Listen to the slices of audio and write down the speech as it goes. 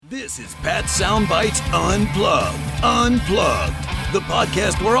This is Pat Soundbites Unplugged. Unplugged, the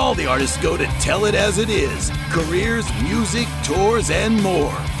podcast where all the artists go to tell it as it is. Careers, music, tours, and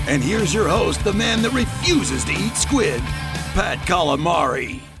more. And here's your host, the man that refuses to eat squid, Pat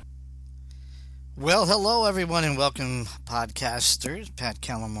Calamari. Well, hello everyone and welcome podcasters. Pat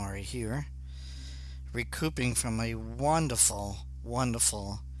Calamari here. Recouping from a wonderful,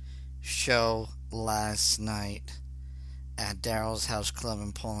 wonderful show last night at Daryl's House Club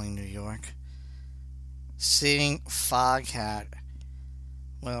in Pawling, New York. Seeing Foghat,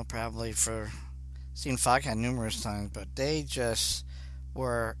 well, probably seen Foghat numerous times, but they just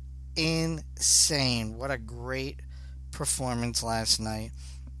were insane. What a great performance last night.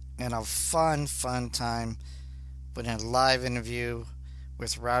 And a fun time with a live interview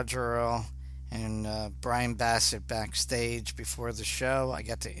with Roger Earl and Brian Bassett backstage before the show. I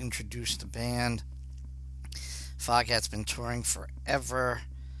got to introduce the band. Foghat's been touring forever.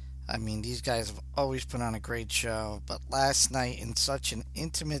 I mean, these guys have always put on a great show. But last night, in such an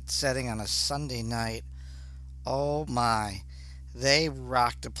intimate setting on a Sunday night, oh my, they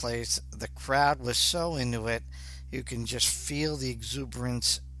rocked the place. The crowd was so into it. You can just feel the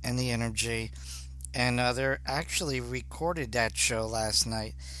exuberance and the energy. And they actually recorded that show last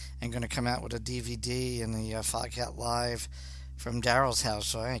night and going to come out with a DVD and the Foghat Live from Daryl's house.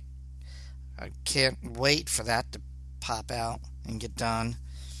 So I can't wait for that to pop out and get done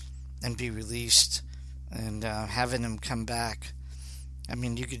and be released, and having them come back. I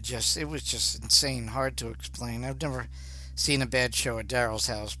mean, it was just insane, hard to explain. I've never seen a bad show at Daryl's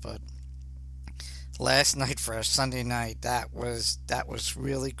house, but last night for a Sunday night, that was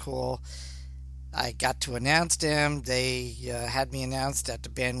really cool. I got to announce them. They had me announced that the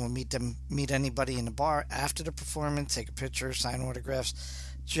band will meet anybody in the bar after the performance, take a picture, sign autographs.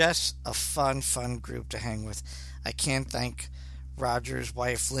 Just a fun group to hang with. I can't thank Roger's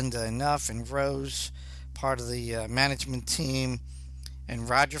wife Linda enough, and Rose, part of the management team, and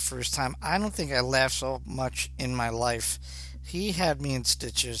Roger for his time. I don't think I laughed so much in my life. He had me in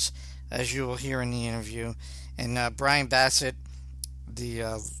stitches, as you will hear in the interview. And Brian Bassett, the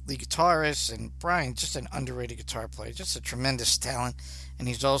guitarist, and Brian, just an underrated guitar player, just a tremendous talent. And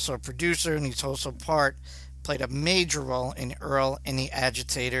he's also a producer, and he's also played a major role in Earl and the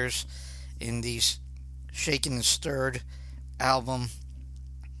Agitators in the Shaken and Stirred album.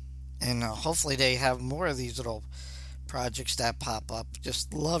 And hopefully they have more of these little projects that pop up.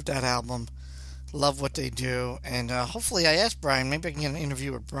 Just love that album. Love what they do. And hopefully I asked Brian, maybe I can get an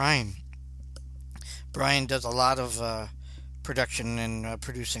interview with Brian. Brian does a lot of production and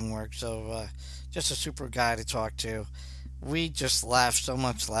producing work. So just a super guy to talk to. We just laughed so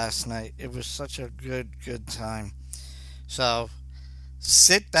much last night. It was such a good time. So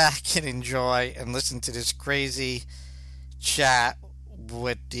sit back and enjoy and listen to this crazy chat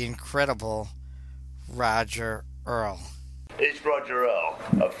with the incredible Roger Earl. It's Roger Earl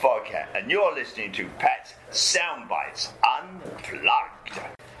of Foghat, and you're listening to Pat's Soundbites Unplugged.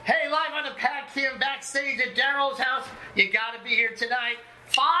 Hey, live on the Pat Cam backstage at Daryl's house. You gotta be here tonight.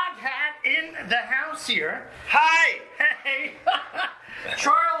 Foghat in the house here. Hi! Hey!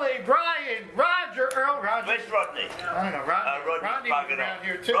 Charlie, Brian, Roger, Earl, Roger. Where's Rodney? I don't know, Rodney's bugging around off.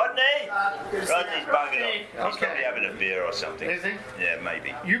 here too. Rodney's bugging off. He's Okay. probably having a beer or something. Is he? Yeah,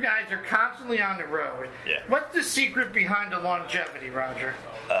 maybe. You guys are constantly on the road. Yeah. What's the secret behind the longevity, Roger?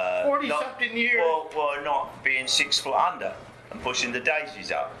 40-something years. Well, not being 6 foot under and pushing the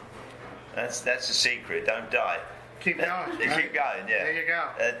daisies up. That's the secret. Don't die. Keep going. Right? Keep going, yeah. There you go.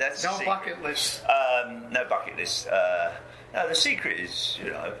 That's no the bucket list. No bucket list. No, the secret is,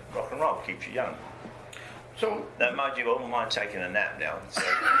 rock and roll keeps you young. So, Now, mind you, I wouldn't mind taking a nap now. So.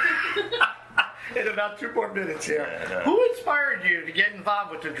 in about 2 more minutes here. Yeah. Who inspired you to get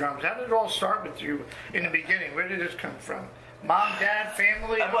involved with the drums? How did it all start with you in the beginning? Where did this come from? Mom, dad,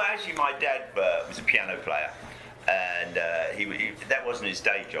 family? Well, actually, my dad was a piano player. And that wasn't his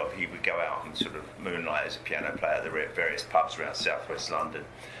day job. He would go out and sort of moonlight as a piano player at the various pubs around southwest London.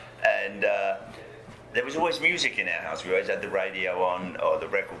 And there was always music in our house. We always had the radio on or the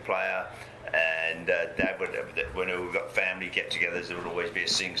record player. And Dad would, when we got family get-togethers, there would always be a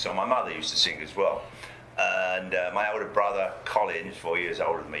sing-song. My mother used to sing as well. And my older brother, Colin, 4 years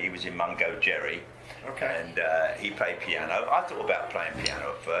older than me, he was in Mungo Jerry. Okay. And he played piano. I thought about playing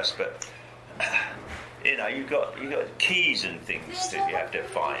piano at first, but... you've got keys and things that you have to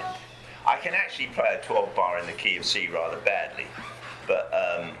find. I can actually play a 12 bar in the key of C rather badly, but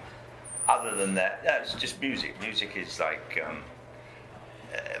other than that, it's just music. Music is like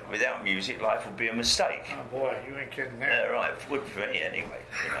without music, life would be a mistake. Oh boy, you ain't kidding there. Right, it would for me anyway.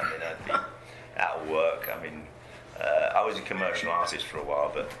 I'd be out of work. I was a commercial artist for a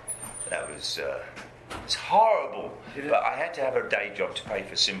while, but that was it's horrible. But I had to have a day job to pay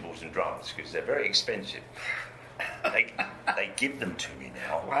for cymbals and drums because they're very expensive. They give them to me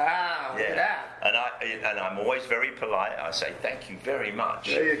now. Wow, look at that. And I'm always very polite. I say thank you very much.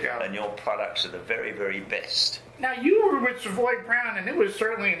 There you go. And your products are the very, very best. Now, you were with Savoy Brown, and it was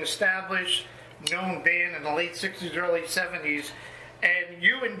certainly an established, known band in the late 60s, early 70s. And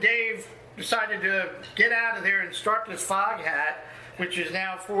you and Dave decided to get out of there and start this Foghat, which is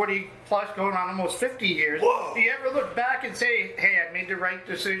now 40 plus, going on almost 50 years. Whoa. Do you ever look back and say, hey, I made the right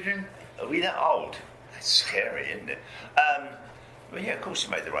decision? Are we that old? That's scary, isn't it? Well, yeah, of course you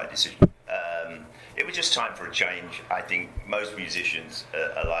made the right decision. It was just time for a change. I think most musicians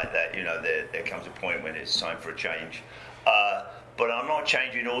are like that. You know, there comes a point when it's time for a change. But I'm not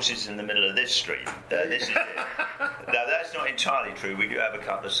changing horses in the middle of this street. This is it. Now, that's not entirely true. We do have a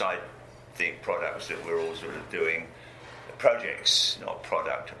couple of side products that we're all sort of doing. Projects, not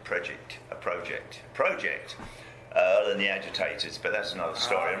product, a project. Than the Agitators, but that's another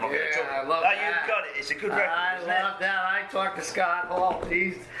story. I'm not going to talk. I love that. You've got it. It's a good record. I love that. I talked to Scott Hall.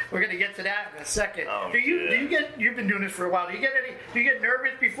 We're going to get to that in a second. Oh, do you get? You've been doing this for a while. Do you get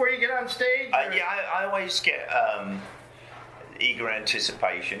nervous before you get on stage? Yeah, I always get eager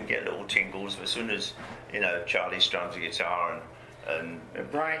anticipation, get little tingles as soon as Charlie strums the guitar and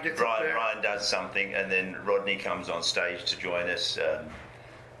Brian does something, and then Rodney comes on stage to join us.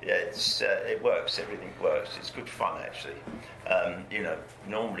 Yeah, it works. Everything works. It's good fun, actually.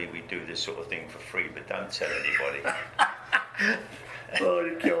 Normally we do this sort of thing for free, but don't tell anybody. Oh,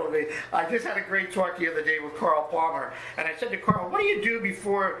 you're killing me. I just had a great talk the other day with Carl Palmer, and I said to Carl, what do you do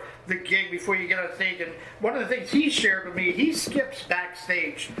before the gig, before you get on stage? And one of the things he shared with me, he skips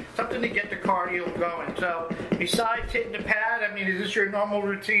backstage, something to get the cardio going. So besides hitting the pad, I mean, is this your normal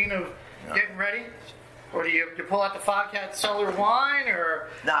routine of getting ready? Or do you pull out the Foghat cellar wine, or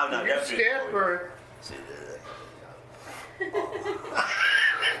no, do you skip, or?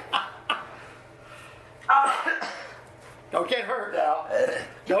 Don't get hurt now.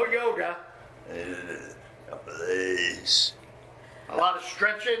 No yoga. Please. A lot of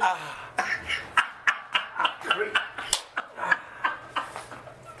stretching.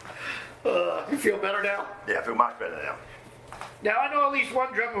 You feel better now? Yeah, I feel much better now. Now, I know at least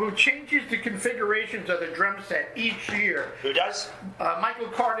one drummer who changes the configurations of the drum set each year. Who does? Michael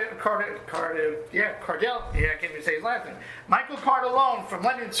Cardell. Yeah, I can't even say his last name. Michael Cardellone from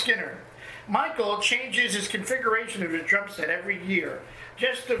Leonard Skinner. Michael changes his configuration of his drum set every year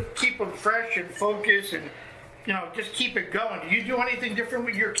just to keep him fresh and focused and, just keep it going. Do you do anything different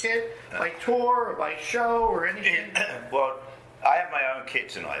with your kit, by tour or by show or anything? Well, I have my own kit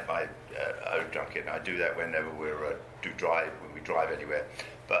tonight, my own drum kit, and I do that whenever when we drive anywhere.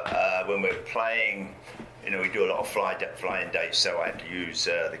 But when we're playing, we do a lot of flying dates, so I have to use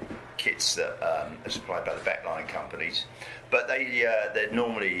the kits that are supplied by the backline companies. But they're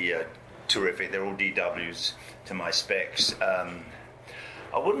normally terrific. They're all DWs to my specs.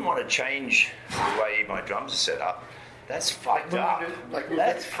 I wouldn't want to change the way my drums are set up. That's fucked up.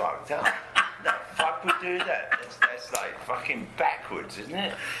 That's fucked up. No fuck would do that. That's like fucking backwards, isn't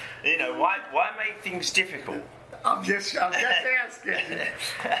it? Why make things difficult? I'm just asking.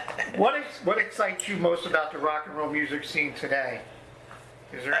 What excites you most about the rock and roll music scene today?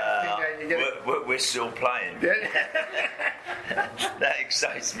 Is there anything that you get? We're still playing. That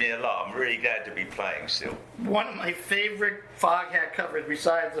excites me a lot. I'm really glad to be playing still. One of my favorite Foghat covers,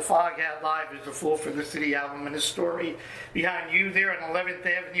 besides the Foghat Live, is the Fool for the City album, and the story behind you there on 11th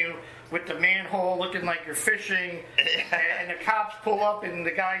Avenue with the manhole looking like you're fishing, and the cops pull up, and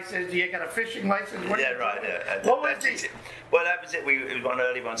the guy says, "You got a fishing license?" What right. What was it? Well, that was it. It was on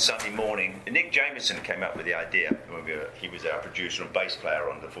early one Sunday morning. Nick Jameson came up with the idea. He was our producer and bass player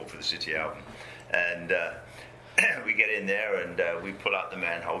on the Fool for the City album, and we get in there and we pull up the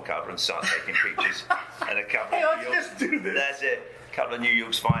manhole cover and start taking pictures. And a couple hey, of let's just do this. That's it. A couple of New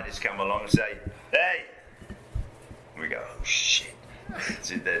York's finest come along and say, "Hey," we go, "Oh shit."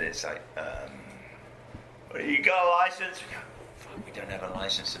 So then it's like, you got a license? We go, fuck, we don't have a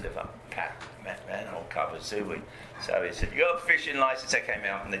license to live up manhole covers, do we? So he said, you got a fishing license? They came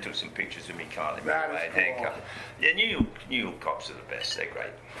out and they took some pictures of me carting me away and handcuffed. Yeah, New York cops are the best. They're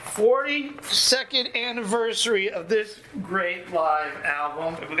great. 42nd anniversary of this great live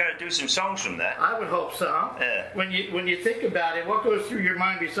album. We're going to do some songs from that. I would hope so. Yeah. When you think about it, what goes through your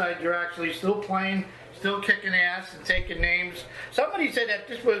mind besides you're actually still playing, still kicking ass and taking names? Somebody said that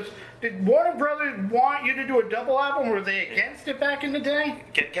did Warner Brothers want you to do a double album? Were they against it back in the day?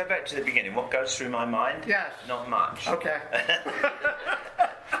 Get back to the beginning. What goes through my mind? Yes. Not much. Okay.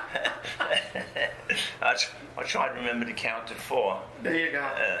 I try to remember to count to 4. There you go.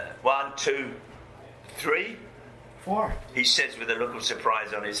 1, 2, 3. 4. He says with a look of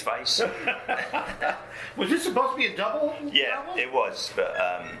surprise on his face. Was this supposed to be a double? Yeah, album? it was. But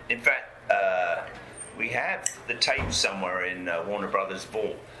in fact, we have the tape somewhere in Warner Brothers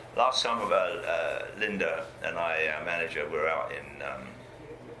vault. Last time Linda and I, our manager, were out in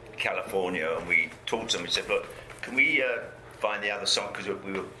California, and we talked to them. We said, "Look, can we find the other song? Because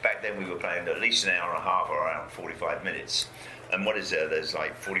we were back then we were playing at least an hour and a half or around 45 minutes. And what is there? There's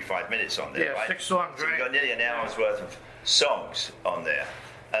like 45 minutes on there, yeah, right? 6 songs, so right? we've got nearly an hour's worth of songs on there.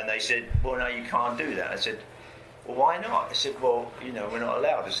 And they said, well, no, you can't do that. I said, well, why not? I said, well, we're not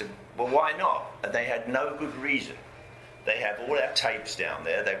allowed. I said, well, why not? And they had no good reason. They have all our tapes down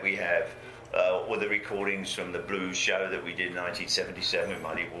there that we have, all the recordings from the blues show that we did in 1977 with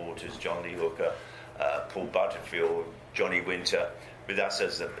Muddy Waters, John Lee Hooker, Paul Butterfield, Johnny Winter, with us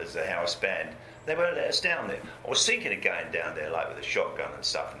as the house band. They won't let us down there. I was thinking of going down there like with a shotgun and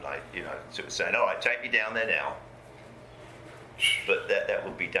stuff and sort of saying, all right, take me down there now. But that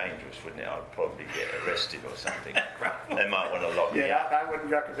would be dangerous, wouldn't it? I'd probably get arrested or something. They might want to lock me up. I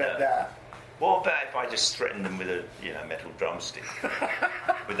wouldn't recommend that. What about if I just threatened them with a metal drumstick?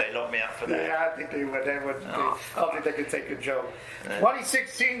 Would they lock me up for that? Yeah, I think they would. I don't think they could take a joke. Yeah.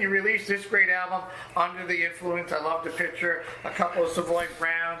 2016, you released this great album, Under the Influence. I love the picture. A couple of Savoy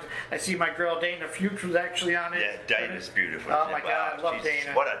Browns. I see my girl Dana Fuchs was actually on it. Yeah, Dana's beautiful. Oh my God, I love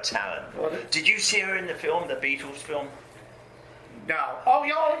Dana. What a talent. Did you see her in the film, the Beatles film? No. Oh,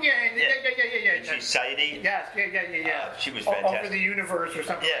 yeah. She's Sadie? Yes, yeah. She was fantastic. Over the Universe or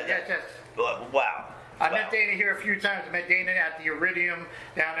something. Yeah, Yes. Wow. I met Dana here a few times. I met Dana at the Iridium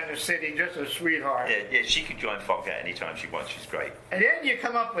down in the city. Just a sweetheart. Yeah, she could join Foghat anytime she wants. She's great. And then you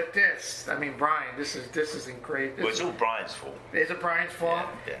come up with this. I mean, Brian, this is great. Well, it's all Brian's fault. Is it Brian's fault?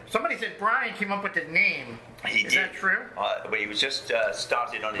 Yeah. Somebody said Brian came up with the name. Is that true? Well, he was just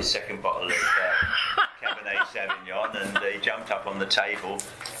started on his second bottle of Cabernet Sauvignon, and he jumped up on the table.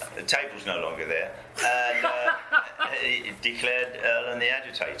 The table's no longer there. And he declared Earl and the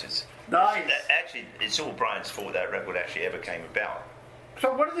Agitators. Nice. Actually, it's all Brian's fault that record actually ever came about.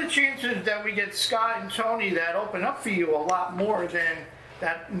 So what are the chances that we get Scott and Tony that open up for you a lot more than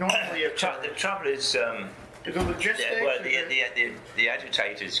that normally occurs? The trouble is... is it logistics? Yeah, well, the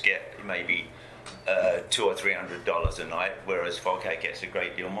Agitators get maybe $200 or $300 a night, whereas Foghat gets a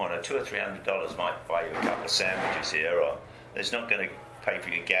great deal more. Now, $200 or $300 might buy you a couple of sandwiches here, or it's not going to pay for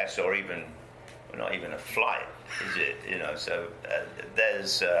your gas or even, not even a flight, is it? So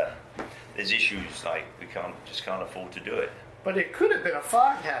there's issues like we just can't afford to do it. But it could have been a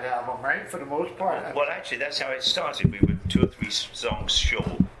Foghat album, right? For the most part. Well, actually, that's how it started. We were 2 or 3 songs short,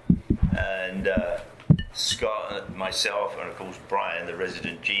 and Scott, myself, and of course Brian, the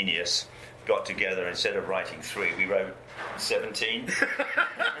resident genius, got together. Instead of writing 3, we wrote 17.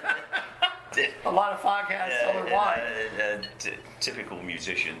 A lot of Foghat Southern wine. Typical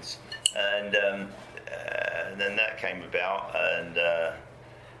musicians, and then that came about, and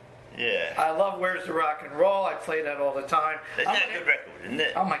I love Where's the Rock and Roll. I play that all the time. Isn't that a good record, isn't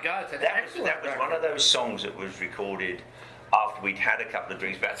it? Oh my God, it's an excellent That was record. one of those songs that was recorded after we'd had a couple of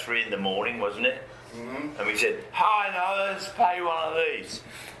drinks, about 3 in the morning, wasn't it? Mm-hmm. And we said, "Hi, no, let's play one of these."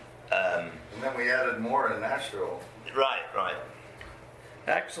 And then we added more in Nashville. Right.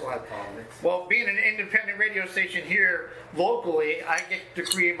 Excellent. Well, being an independent radio station here locally, I get to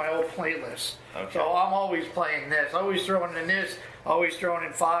create my own playlist. Okay. So I'm always playing this, always throwing in this, always throwing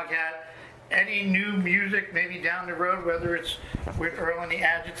in Foghat. Any new music, maybe down the road, whether it's with Earl and the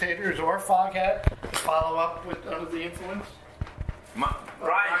Agitators or Foghat, follow up with Under the Influence.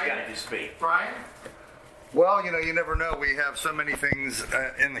 Brian's going to speak. Brian? Well, you never know. We have so many things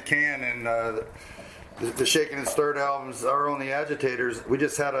in the can, and the Shakin' and Stirred albums are on the Agitators. We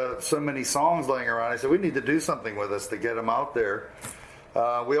just had so many songs laying around. I said, we need to do something with us to get them out there.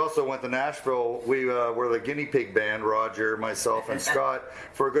 We also went to Nashville. We were the guinea pig band, Roger, myself, and Scott,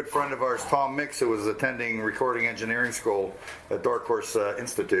 for a good friend of ours, Tom Mix, who was attending recording engineering school at Dark Horse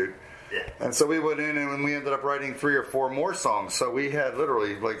Institute. Yeah. And so we went in and we ended up writing 3 or 4 more songs. So we had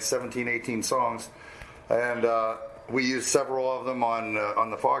literally like 17, 18 songs. And we used several of them on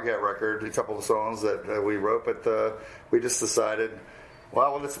the Foghat record, a couple of songs that we wrote. But we just decided,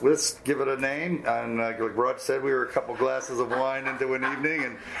 well, let's give it a name. And like Rod said, we were a couple glasses of wine into an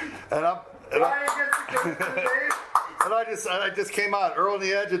evening. And I just came out, Earl and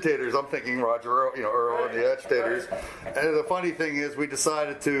the Agitators. I'm thinking Roger, Earl and the Agitators. And the funny thing is, we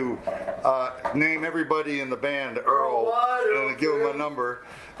decided to name everybody in the band Earl and give them a number.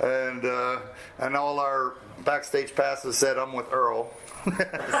 And all our backstage passes said, "I'm with Earl."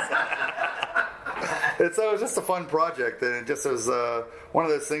 And so it was just a fun project, and it just was one of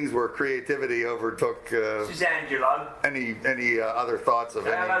those things where creativity overtook This is Angelo. any other thoughts of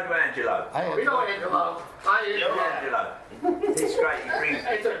Say any. hello to Angelo. We know Angelo. Hi, Angelo. He's great. He brings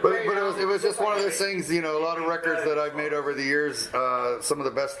But it was just one of those things, a lot of records that I've made over the years, some of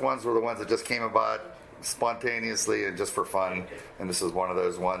the best ones were the ones that just came about spontaneously and just for fun, and this is one of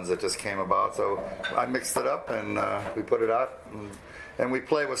those ones that just came about, so I mixed it up and we put it out, and we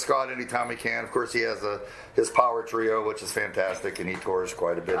play with Scott anytime we can. Of course, he has his power trio, which is fantastic, and he tours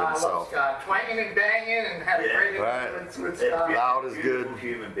quite a bit I love himself. Scott. Twanging and banging and had a great Right. influence with Scott. Loud is good.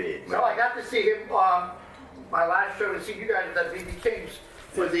 Human being. So I got to see him my last show to see you guys at BB King's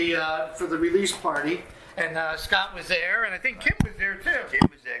for the release party, and Scott was there, and I think Kim was there too. Kim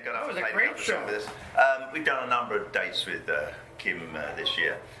was there, got That up was and a played great another show. song with us. We've done a number of dates with Kim this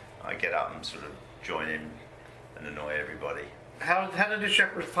year. I get up and sort of join in and annoy everybody. How did the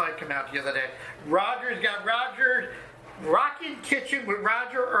Shepherd's Pie come out the other day? Roger's got Roger Rockin' Kitchen with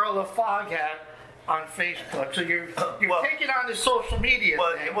Roger Earl of Foghat on Facebook. So you're Well- taking on the social media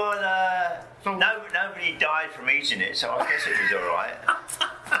thing. So- nobody died from eating it, so I guess it was all right.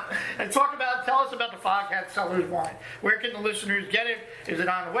 And tell us about the Foghat Cellars wine. Where can the listeners get it? Is it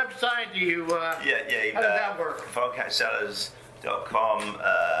on the website? Do you? Yeah. How does that work? Foghatsellars.com.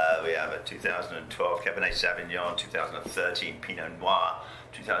 We have a 2012 Cabernet Sauvignon, 2013 Pinot Noir,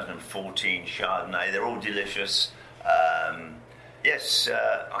 2014 Chardonnay. They're all delicious. Yes,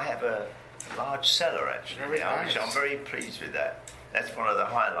 I have a large cellar actually, Very which nice. I'm very pleased with that. That's one of the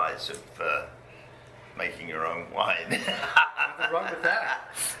highlights of making your own wine. Nothing wrong with that.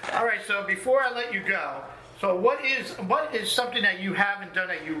 All right. So before I let you go, so what is something that you haven't done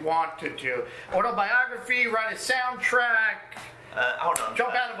that you want to do? Autobiography, write a soundtrack, Hold on.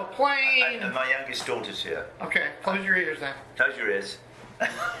 jump out of a plane. My youngest daughter's here. Okay, close your ears then. Close your ears.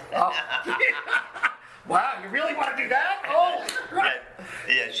 Oh. Wow, you really want to do that? Oh, right.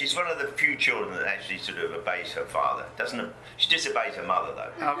 Yeah, she's one of the few children that actually sort of obeys her father. She disobeys her mother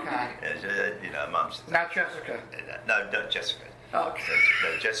though. Okay. Yeah, mum's. Not Jessica. No, not Jessica. Okay.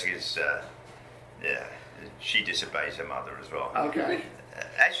 No, Jessica's. She disobeys her mother as well. Okay.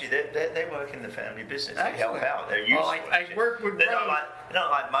 Actually, they work in the family business. They help Excellent. out. They're useful. I actually. work with They're Rose. not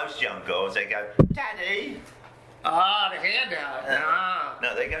like most young girls. They go, Daddy. Ah, the handout. Ah.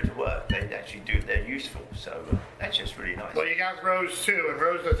 No, they go to work. They actually do. They're useful. So that's just really nice. Well, you got Rose too, and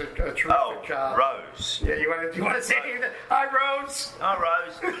Rose does a terrific job. Rose. Yeah, you want to say anything? Hi, Rose. Oh,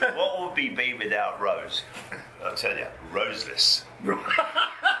 Rose. What would be without Rose? I'll tell you, roseless.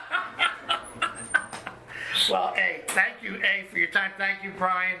 Well, A, thank you, A, for your time. Thank you,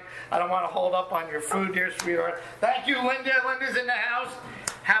 Brian. I don't want to hold up on your food, dear sweetheart. Thank you, Linda. Linda's in the house.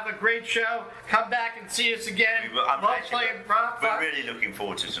 Have a great show. Come back and see us again. We're really looking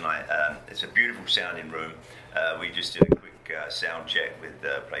forward to tonight. It's a beautiful sounding room. We just did a quick sound check with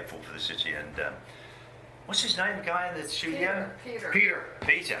Playful for the City and what's his name, the guy in the studio? Peter.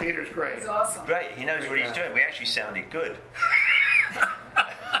 Peter's great. It's awesome. Great, he knows what he's doing. We actually sounded good.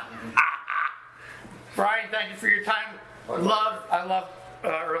 Brian, thank you for your time. I love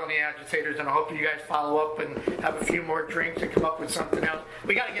Earl and the Agitators, and I hope you guys follow up and have a few more drinks and come up with something else.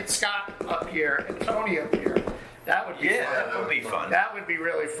 We got to get Scott up here and Tony up here. That would be fun. That would be fun. That would be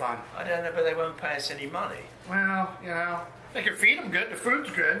really fun. I don't know, but they won't pay us any money. Well, they can feed them good. The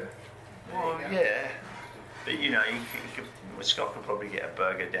food's good. Well, yeah. But Scott could probably get a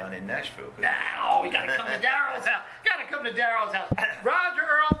burger down in Nashville. Now we got to come to Daryl's house. Roger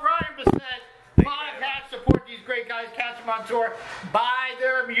Earl, Brian Bissett. Podcast, support these great guys, catch them on tour, buy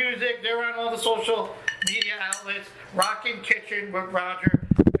their music, they're on all the social media outlets. Rockin' Kitchen with Roger.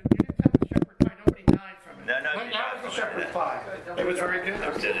 You didn't have the shepherd pie, nobody died from it. No, When nobody that died was the from shepherd it. pie. It was very good.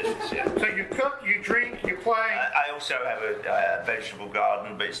 It was delicious, yeah. So you cook, you drink, you play. I also have a vegetable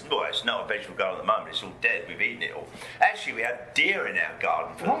garden, but it's not a vegetable garden at the moment. It's all dead. We've eaten it all. Actually, we had deer in our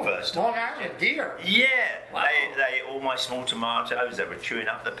garden for the first time. Long Island deer. Yeah, Wow. they ate all my small tomatoes. They were chewing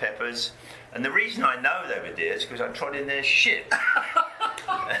up the peppers. And the reason I know they were deer is because I trod in their shit.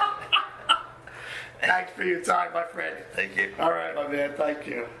 Thanks for your time, my friend. Thank you. All right, my man. Thank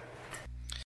you.